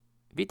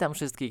Witam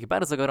wszystkich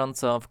bardzo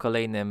gorąco w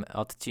kolejnym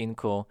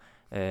odcinku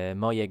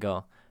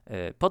mojego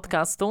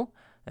podcastu.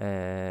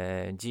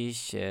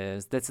 Dziś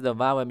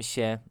zdecydowałem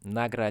się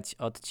nagrać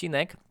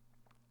odcinek,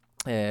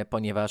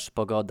 ponieważ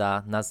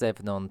pogoda na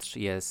zewnątrz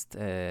jest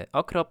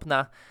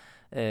okropna,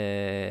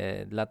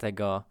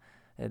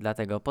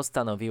 dlatego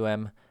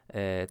postanowiłem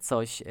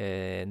coś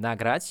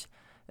nagrać.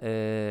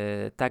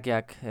 Tak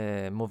jak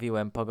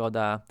mówiłem,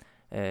 pogoda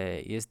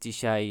jest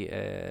dzisiaj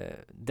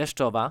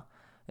deszczowa.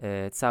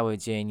 Cały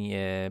dzień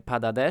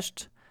pada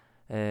deszcz.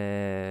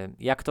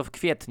 Jak to w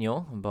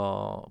kwietniu,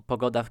 bo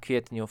pogoda w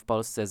kwietniu w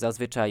Polsce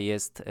zazwyczaj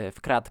jest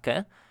w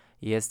kratkę.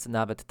 Jest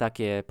nawet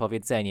takie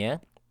powiedzenie: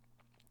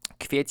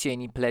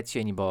 kwiecień,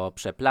 plecień, bo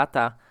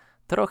przeplata,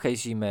 trochę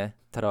zimy,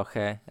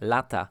 trochę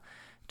lata.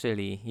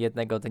 Czyli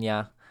jednego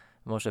dnia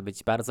może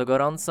być bardzo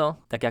gorąco,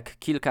 tak jak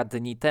kilka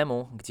dni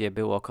temu, gdzie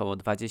było około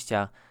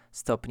 20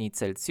 stopni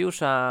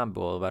Celsjusza,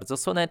 było bardzo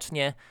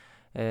słonecznie.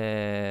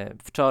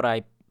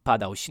 Wczoraj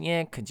padał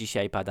śnieg,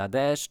 dzisiaj pada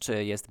deszcz,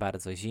 jest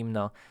bardzo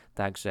zimno,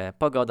 także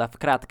pogoda w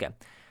kratkę.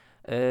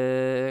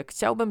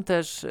 Chciałbym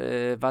też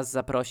Was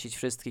zaprosić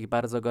wszystkich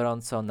bardzo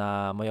gorąco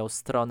na moją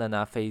stronę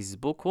na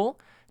Facebooku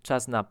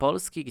Czas na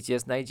Polski, gdzie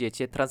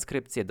znajdziecie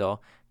transkrypcję do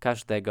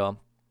każdego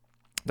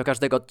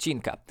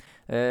odcinka.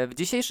 W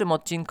dzisiejszym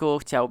odcinku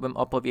chciałbym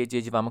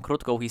opowiedzieć Wam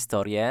krótką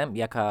historię,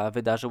 jaka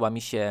wydarzyła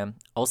mi się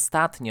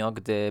ostatnio,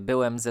 gdy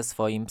byłem ze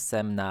swoim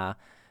psem na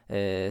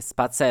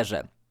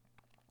spacerze.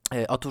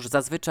 Otóż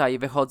zazwyczaj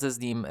wychodzę z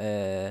nim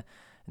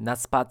na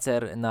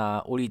spacer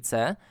na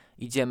ulicę,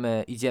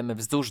 idziemy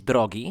wzdłuż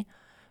drogi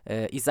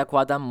i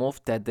zakładam mu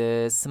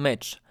wtedy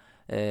smycz.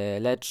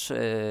 Lecz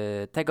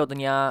tego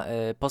dnia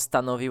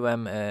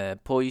postanowiłem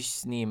pójść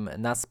z nim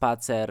na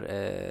spacer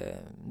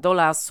do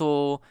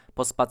lasu,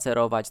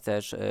 pospacerować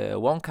też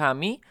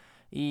łąkami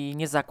i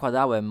nie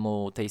zakładałem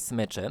mu tej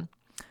smyczy.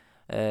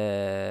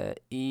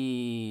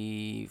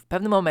 I w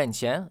pewnym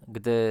momencie,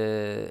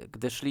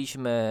 gdy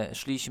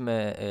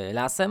szliśmy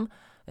lasem,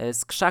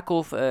 z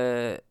krzaków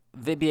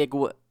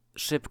wybiegł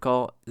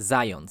szybko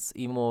zając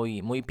i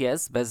mój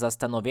pies bez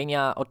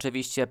zastanowienia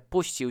oczywiście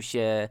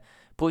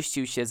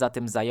puścił się za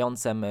tym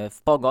zającem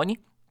w pogoń,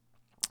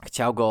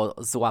 chciał go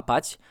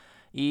złapać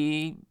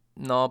i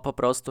po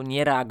prostu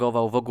nie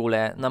reagował w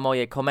ogóle na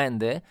moje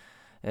komendy.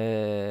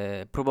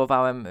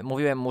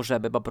 Mówiłem mu,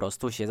 żeby po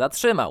prostu się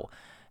zatrzymał,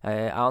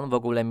 a on w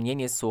ogóle mnie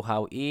nie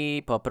słuchał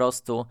i po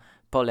prostu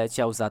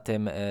poleciał za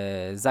tym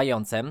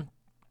zającem,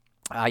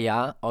 a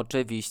ja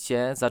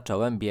oczywiście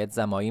zacząłem biec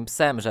za moim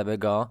psem,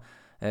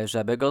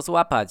 żeby go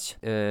złapać.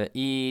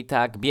 I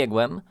tak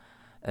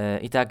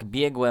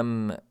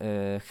biegłem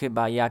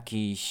chyba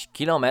jakiś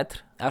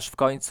kilometr, aż w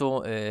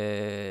końcu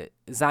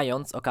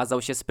zając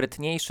okazał się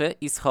sprytniejszy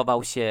i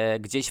schował się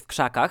gdzieś w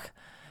krzakach.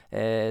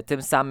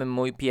 Tym samym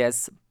mój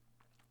pies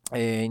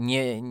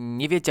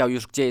nie wiedział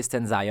już, gdzie jest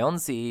ten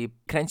zając i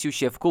kręcił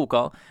się w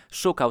kółko,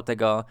 szukał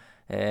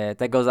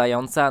tego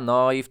zająca,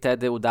 no i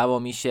wtedy udało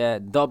mi się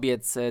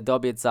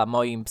dobiec za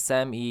moim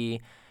psem i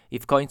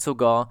w końcu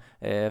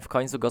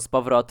go z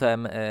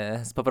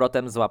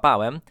powrotem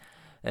złapałem.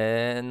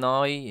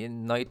 No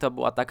i to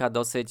była taka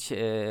dosyć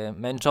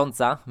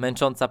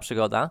męcząca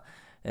przygoda.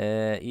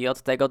 I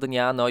od tego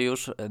dnia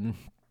już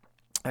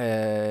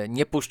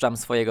nie puszczam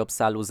swojego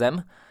psa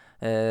luzem.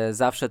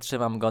 Zawsze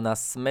trzymam go na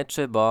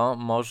smyczy, bo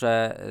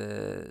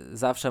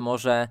zawsze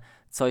może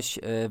coś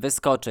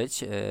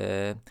wyskoczyć,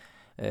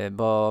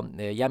 bo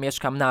ja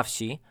mieszkam na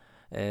wsi.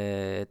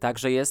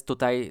 Także jest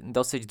tutaj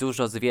dosyć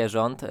dużo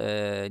zwierząt,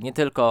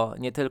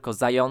 nie tylko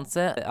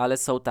zające, ale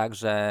są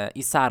także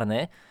i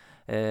sarny.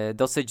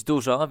 Dosyć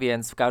dużo,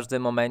 więc w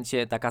każdym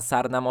momencie taka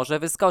sarna może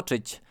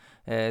wyskoczyć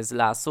z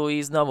lasu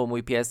i znowu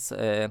mój pies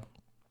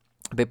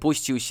by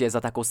puścił się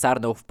za taką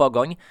sarną w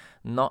pogoń,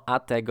 a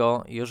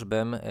tego już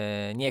bym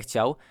nie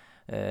chciał.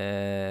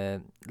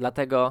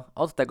 Dlatego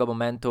od tego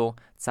momentu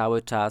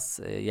cały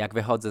czas, jak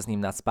wychodzę z nim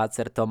na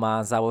spacer, to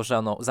ma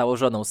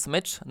założoną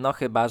smycz,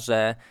 chyba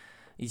że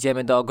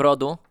idziemy do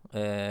ogrodu,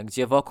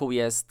 gdzie wokół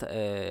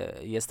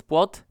jest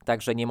płot,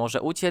 także nie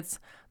może uciec,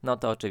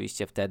 to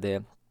oczywiście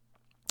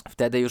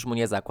wtedy już mu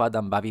nie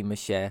zakładam,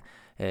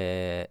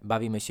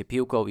 bawimy się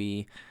piłką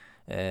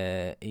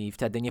i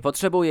wtedy nie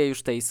potrzebuję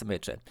już tej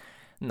smyczy.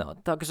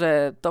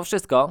 Także to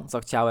wszystko, co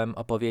chciałem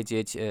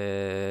opowiedzieć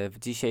w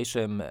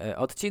dzisiejszym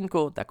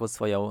odcinku, taką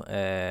swoją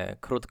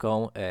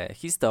krótką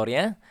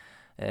historię.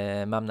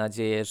 Mam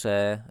nadzieję,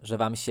 że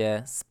Wam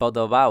się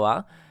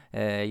spodobała.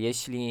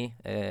 Jeśli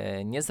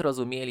nie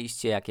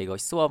zrozumieliście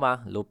jakiegoś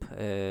słowa lub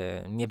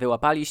nie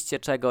wyłapaliście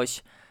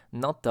czegoś,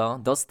 to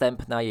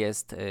dostępna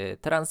jest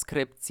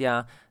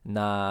transkrypcja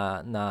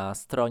na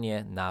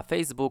stronie na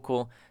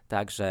Facebooku,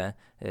 także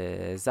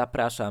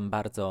zapraszam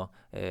bardzo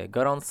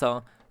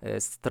gorąco.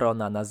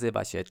 Strona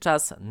nazywa się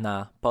Czas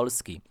na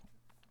Polski.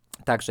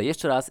 Także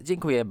jeszcze raz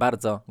dziękuję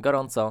bardzo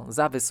gorąco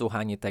za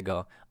wysłuchanie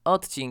tego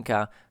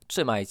odcinka.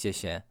 Trzymajcie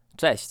się,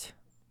 cześć!